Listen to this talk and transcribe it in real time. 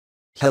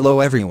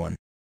Hello everyone.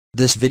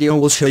 This video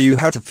will show you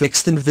how to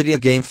fix the Nvidia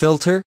game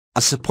filter,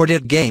 a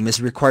supported game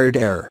is required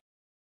error.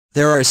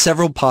 There are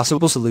several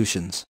possible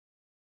solutions.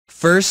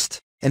 First,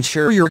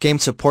 ensure your game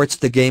supports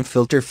the game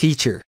filter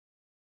feature.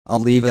 I'll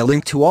leave a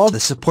link to all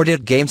the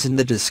supported games in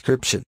the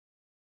description.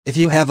 If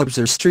you have apps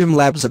or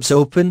Streamlabs apps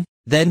open,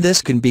 then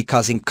this can be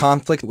causing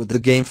conflict with the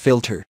game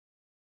filter.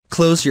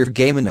 Close your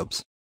game and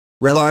apps.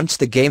 Relaunch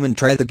the game and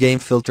try the game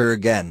filter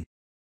again.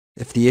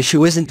 If the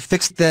issue isn't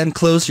fixed, then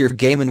close your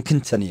game and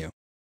continue.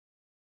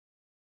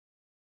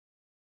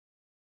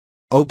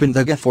 Open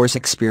the GeForce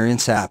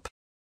Experience app.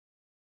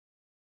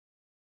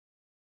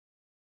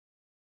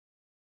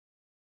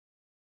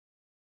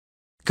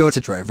 Go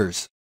to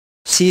Drivers.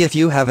 See if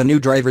you have a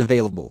new driver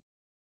available.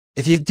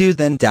 If you do,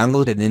 then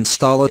download and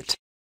install it.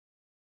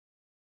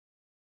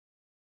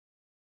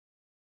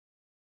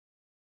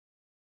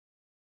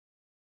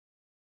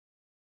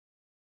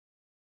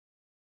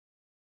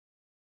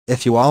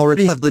 If you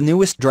already have the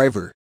newest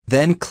driver,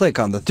 then click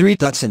on the three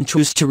dots and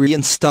choose to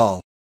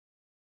reinstall.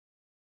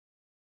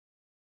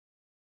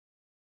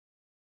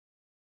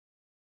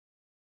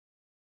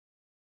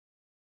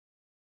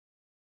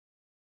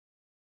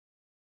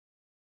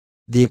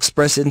 The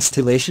Express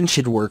installation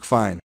should work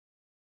fine.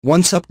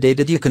 Once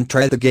updated, you can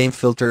try the game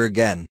filter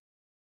again.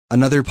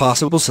 Another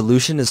possible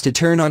solution is to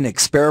turn on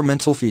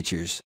experimental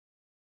features.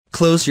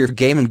 Close your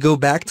game and go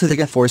back to the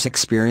GeForce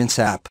Experience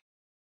app.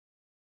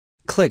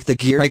 Click the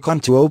gear icon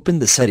to open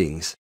the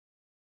settings.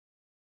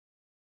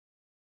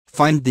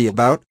 Find the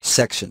About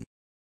section.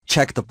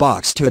 Check the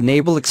box to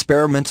enable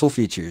experimental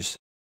features.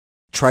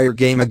 Try your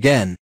game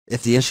again.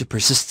 If the issue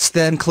persists,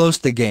 then close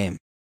the game.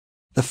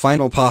 The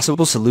final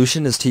possible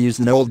solution is to use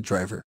an old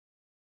driver.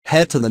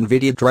 Head to the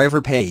Nvidia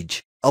driver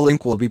page, a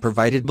link will be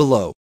provided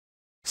below.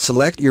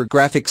 Select your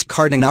graphics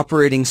card and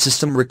operating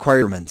system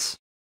requirements.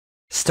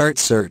 Start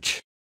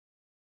search.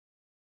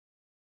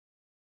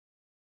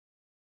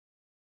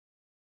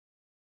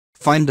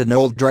 Find an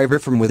old driver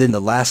from within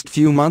the last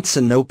few months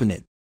and open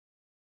it.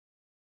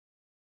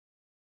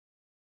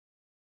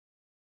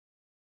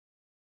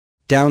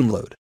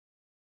 Download.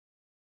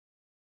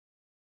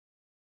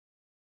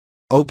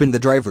 Open the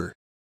driver.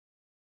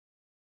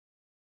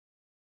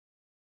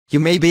 You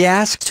may be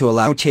asked to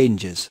allow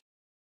changes.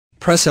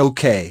 Press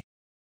OK.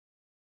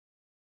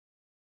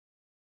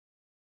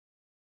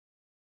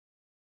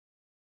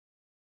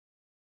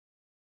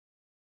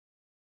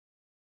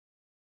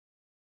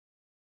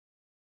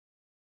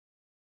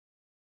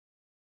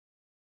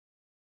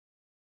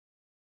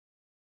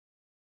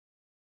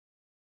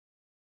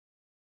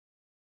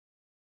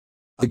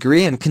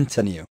 Agree and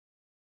continue.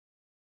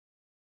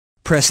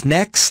 Press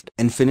Next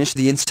and finish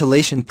the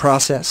installation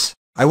process.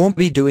 I won't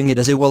be doing it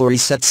as it will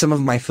reset some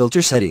of my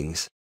filter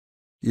settings.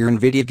 Your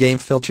Nvidia game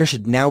filter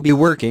should now be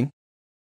working.